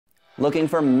Looking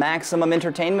for maximum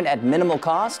entertainment at minimal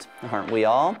cost? Aren't we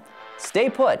all?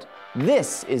 Stay put.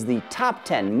 This is the top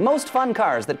 10 most fun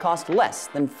cars that cost less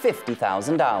than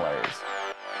 $50,000.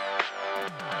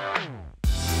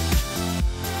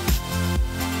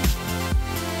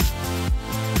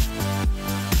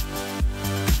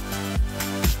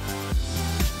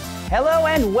 Hello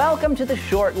and welcome to the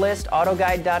short list,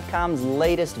 AutoGuide.com's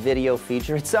latest video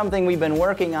feature. It's something we've been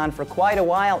working on for quite a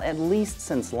while, at least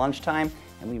since lunchtime,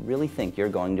 and we really think you're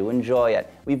going to enjoy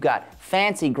it. We've got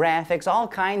fancy graphics, all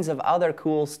kinds of other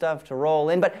cool stuff to roll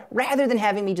in, but rather than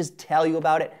having me just tell you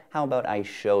about it, how about I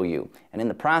show you? And in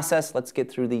the process, let's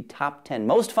get through the top 10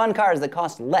 most fun cars that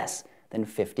cost less than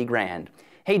 50 grand.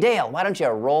 Hey Dale, why don't you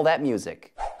roll that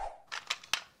music?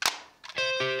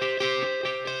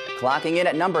 Clocking in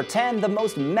at number 10, the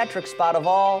most metric spot of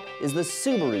all is the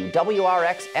Subaru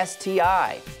WRX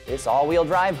STI. This all-wheel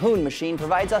drive hoon machine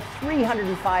provides a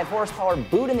 305 horsepower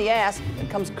boot in the ass that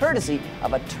comes courtesy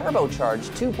of a turbocharged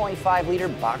 2.5-liter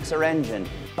boxer engine.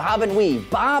 Bob and weave,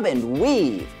 bob and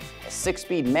weave. A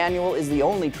 6-speed manual is the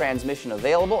only transmission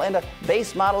available, and a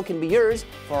base model can be yours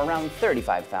for around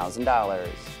 $35,000.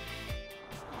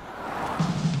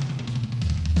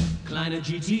 Kleine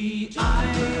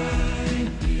GTI.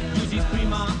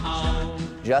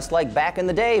 Just like back in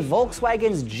the day,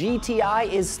 Volkswagen's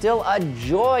GTI is still a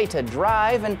joy to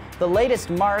drive, and the latest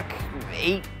Mark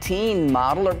 18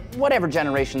 model, or whatever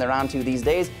generation they're onto these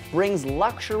days, brings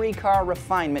luxury car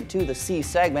refinement to the C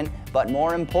segment, but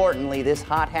more importantly, this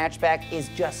hot hatchback is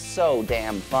just so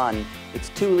damn fun.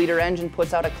 Its 2-liter engine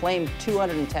puts out a claimed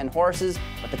 210 horses,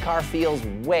 but the car feels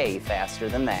way faster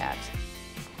than that.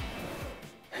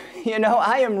 You know,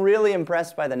 I am really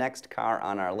impressed by the next car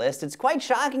on our list. It's quite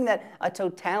shocking that a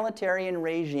totalitarian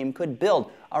regime could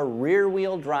build a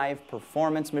rear-wheel drive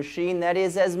performance machine that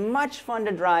is as much fun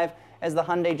to drive as the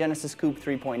Hyundai Genesis Coupe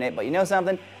 3.8. But you know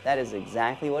something? That is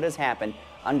exactly what has happened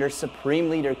under Supreme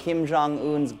Leader Kim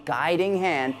Jong-un's guiding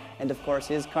hand and, of course,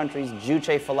 his country's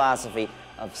Juche philosophy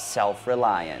of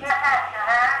self-reliance.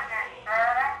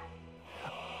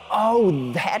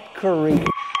 Oh, that Korean.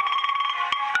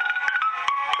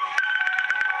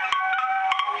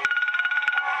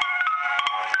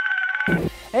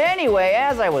 Anyway,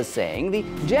 as I was saying, the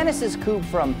Genesis Coupe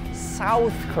from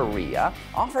South Korea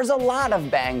offers a lot of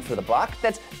bang for the buck.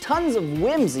 That's tons of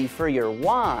whimsy for your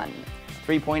won.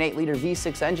 3.8-liter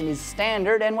V6 engine is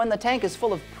standard, and when the tank is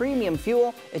full of premium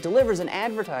fuel, it delivers an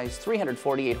advertised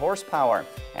 348 horsepower.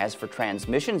 As for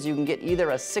transmissions, you can get either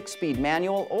a 6-speed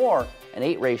manual or an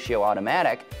 8-ratio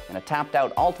automatic, and a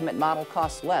topped-out Ultimate model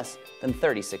costs less than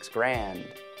 36 grand.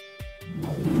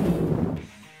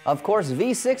 Of course,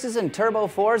 V6s and Turbo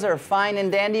 4s are fine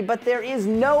and dandy, but there is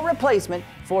no replacement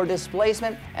for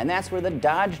displacement, and that's where the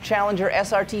Dodge Challenger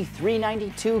SRT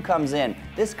 392 comes in.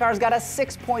 This car's got a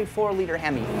 6.4-liter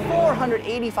Hemi,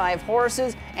 485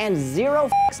 horses, and 0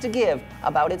 f***s to give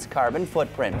about its carbon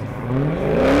footprint.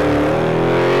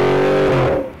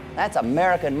 That's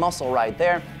American muscle right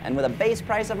there, and with a base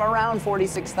price of around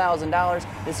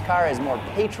 $46,000, this car is more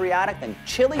patriotic than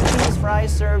chili cheese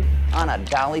fries served on a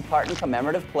Dolly Parton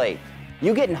commemorative plate.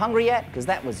 You getting hungry yet? Because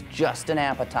that was just an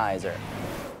appetizer.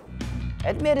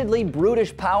 Admittedly,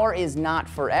 brutish power is not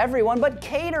for everyone, but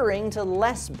catering to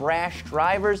less brash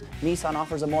drivers, Nissan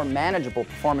offers a more manageable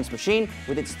performance machine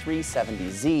with its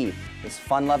 370Z. This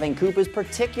fun-loving coupe is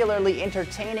particularly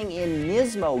entertaining in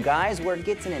Nismo guise, where it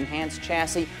gets an enhanced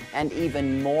chassis and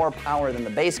even more power than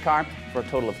the base car for a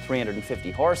total of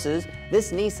 350 horses.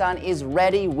 This Nissan is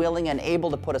ready, willing, and able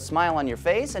to put a smile on your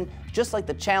face, and just like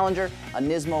the Challenger, a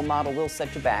Nismo model will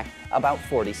set you back about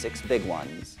 46 big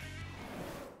ones.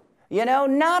 You know,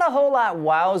 not a whole lot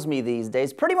wows me these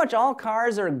days. Pretty much all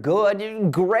cars are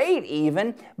good, great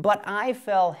even, but I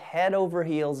fell head over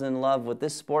heels in love with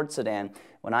this sports sedan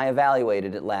when I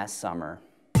evaluated it last summer.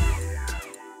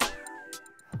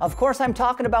 Of course, I'm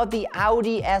talking about the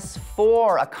Audi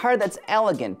S4, a car that's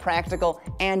elegant, practical,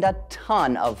 and a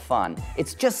ton of fun.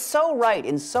 It's just so right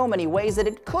in so many ways that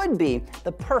it could be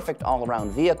the perfect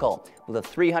all-around vehicle. With a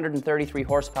 333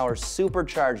 horsepower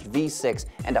supercharged V6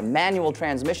 and a manual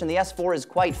transmission, the S4 is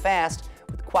quite fast.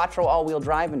 With quattro all-wheel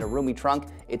drive and a roomy trunk,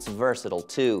 it's versatile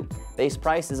too. Base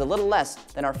price is a little less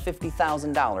than our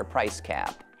 $50,000 price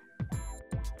cap.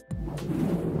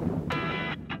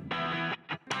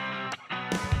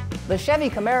 The Chevy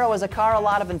Camaro is a car a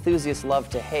lot of enthusiasts love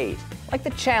to hate. Like the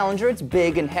Challenger, it's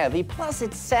big and heavy, plus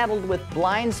it's saddled with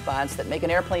blind spots that make an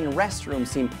airplane restroom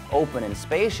seem open and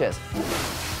spacious.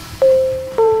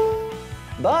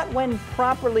 But when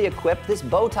properly equipped, this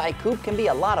bow tie coupe can be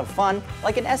a lot of fun,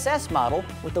 like an SS model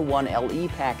with the 1LE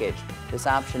package. This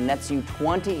option nets you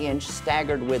 20-inch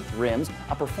staggered width rims,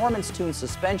 a performance-tuned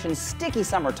suspension, sticky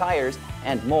summer tires,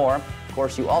 and more. Of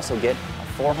course, you also get a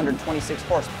 426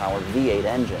 horsepower V8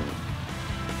 engine.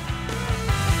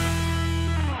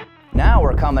 Now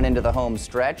we're coming into the home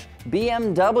stretch.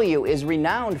 BMW is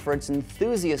renowned for its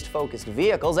enthusiast-focused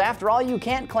vehicles. After all, you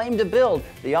can't claim to build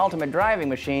the ultimate driving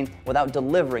machine without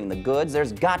delivering the goods.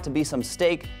 There's got to be some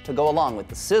steak to go along with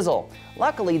the sizzle.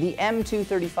 Luckily, the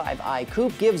M235i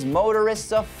Coupe gives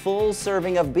motorists a full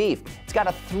serving of beef. It's got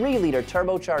a 3-liter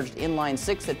turbocharged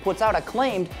inline-six that puts out a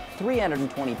claimed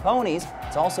 320 ponies.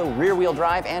 It's also rear-wheel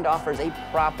drive and offers a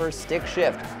proper stick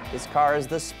shift. This car is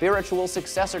the spiritual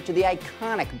successor to the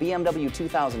iconic BMW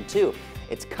 2002.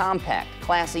 It's compact,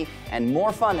 classy, and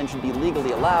more fun than should be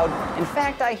legally allowed. In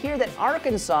fact, I hear that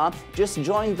Arkansas just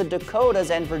joined the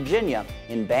Dakotas and Virginia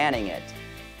in banning it.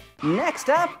 Next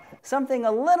up, something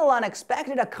a little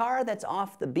unexpected, a car that's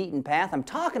off the beaten path. I'm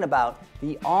talking about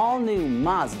the all-new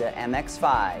Mazda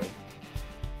MX-5.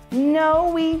 No,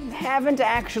 we haven't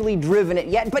actually driven it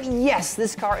yet, but yes,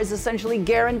 this car is essentially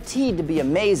guaranteed to be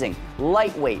amazing.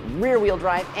 Lightweight, rear-wheel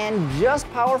drive, and just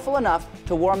powerful enough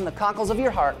to warm the cockles of your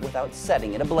heart without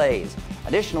setting it ablaze.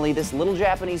 Additionally, this little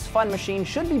Japanese fun machine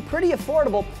should be pretty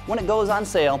affordable when it goes on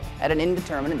sale at an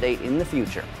indeterminate date in the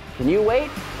future. Can you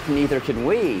wait? Neither can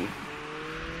we.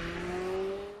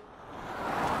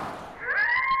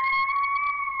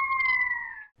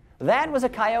 That was a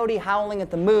coyote howling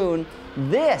at the moon.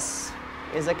 This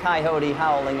is a coyote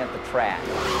howling at the track.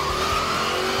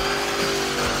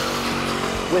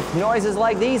 With noises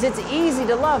like these, it's easy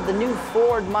to love the new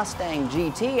Ford Mustang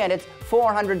GT and its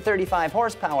 435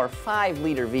 horsepower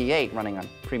 5-liter V8 running on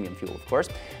premium fuel, of course.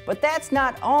 But that's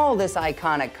not all this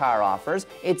iconic car offers.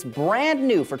 It's brand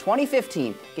new for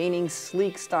 2015, gaining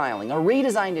sleek styling, a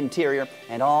redesigned interior,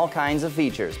 and all kinds of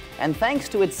features. And thanks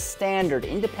to its standard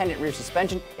independent rear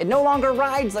suspension, it no longer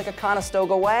rides like a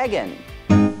Conestoga wagon.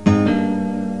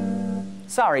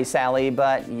 Sorry, Sally,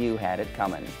 but you had it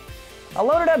coming. A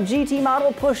loaded-up GT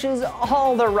model pushes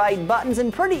all the right buttons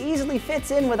and pretty easily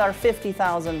fits in with our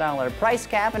 $50,000 price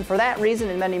cap, and for that reason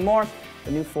and many more,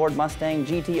 the new Ford Mustang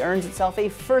GT earns itself a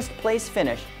first-place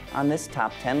finish on this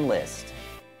top 10 list.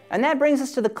 And that brings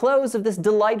us to the close of this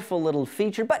delightful little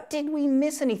feature, but did we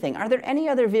miss anything? Are there any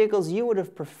other vehicles you would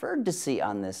have preferred to see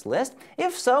on this list?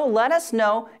 If so, let us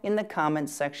know in the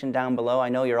comments section down below. I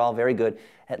know you're all very good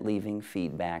at leaving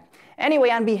feedback. Anyway,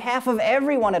 on behalf of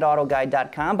everyone at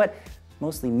AutoGuide.com, but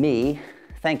mostly me,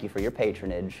 thank you for your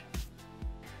patronage.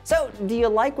 So, do you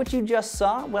like what you just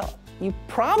saw? Well, you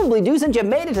probably do since you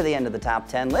made it to the end of the top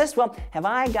 10 list. Well, have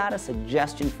I got a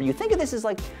suggestion for you? Think of this as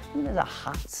like a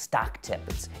hot stock tip.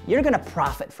 You're gonna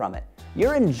profit from it.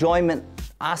 Your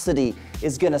enjoyment-osity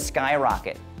is gonna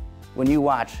skyrocket when you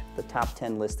watch the top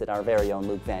 10 list that our very own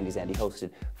Luke Van Zandt hosted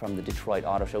from the Detroit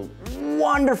Auto Show.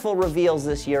 Wonderful reveals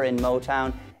this year in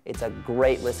Motown. It's a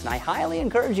great list, and I highly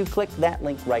encourage you click that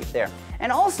link right there.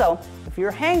 And also, if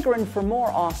you're hankering for more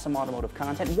awesome automotive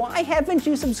content, why haven't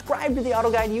you subscribed to the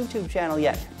Auto Guide YouTube channel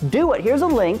yet? Do it. Here's a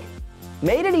link.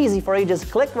 Made it easy for you.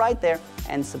 Just click right there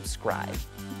and subscribe.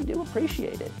 We do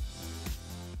appreciate it.